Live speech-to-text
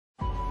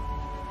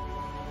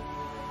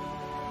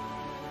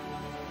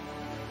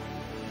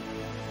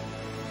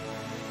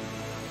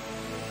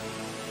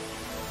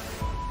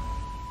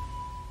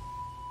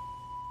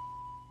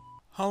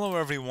Hello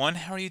everyone,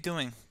 how are you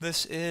doing?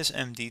 This is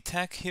MD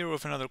Tech here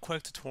with another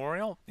quick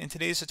tutorial. In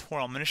today's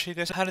tutorial, I'm going to show you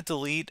guys how to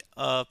delete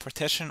a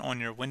partition on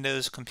your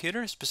Windows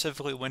computer,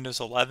 specifically Windows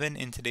 11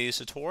 in today's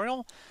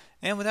tutorial.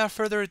 And without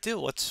further ado,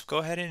 let's go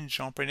ahead and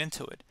jump right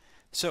into it.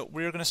 So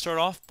we're going to start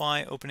off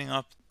by opening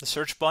up the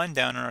search button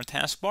down in our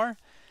taskbar.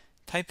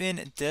 Type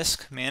in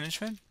disk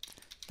management.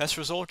 Best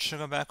result should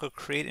go back with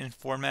create and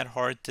format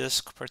hard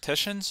disk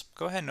partitions.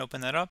 Go ahead and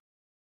open that up.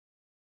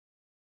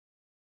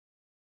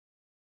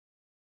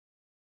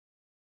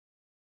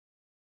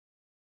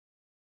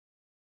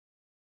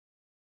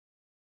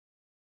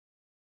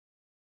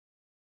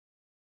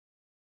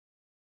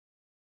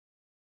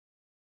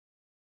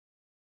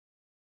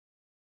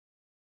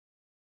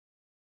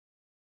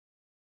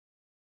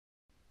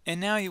 And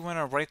now you want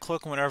to right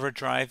click on whatever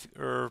drive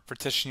or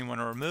partition you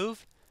want to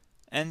remove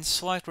and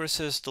select where it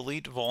says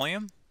delete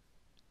volume.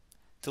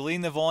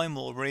 Deleting the volume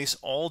will erase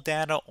all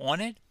data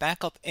on it.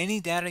 Back up any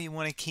data you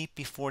want to keep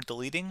before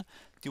deleting.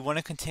 Do you want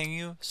to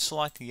continue?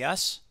 Select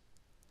yes.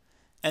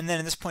 And then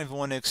at this point, if you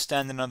want to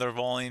extend another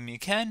volume, you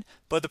can.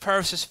 But the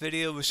purpose of this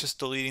video was just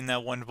deleting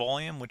that one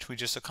volume, which we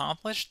just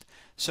accomplished.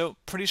 So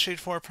pretty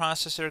straightforward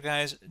process there,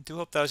 guys. Do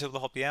hope that was able to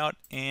help you out.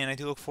 And I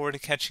do look forward to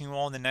catching you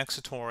all in the next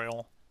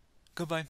tutorial. Goodbye.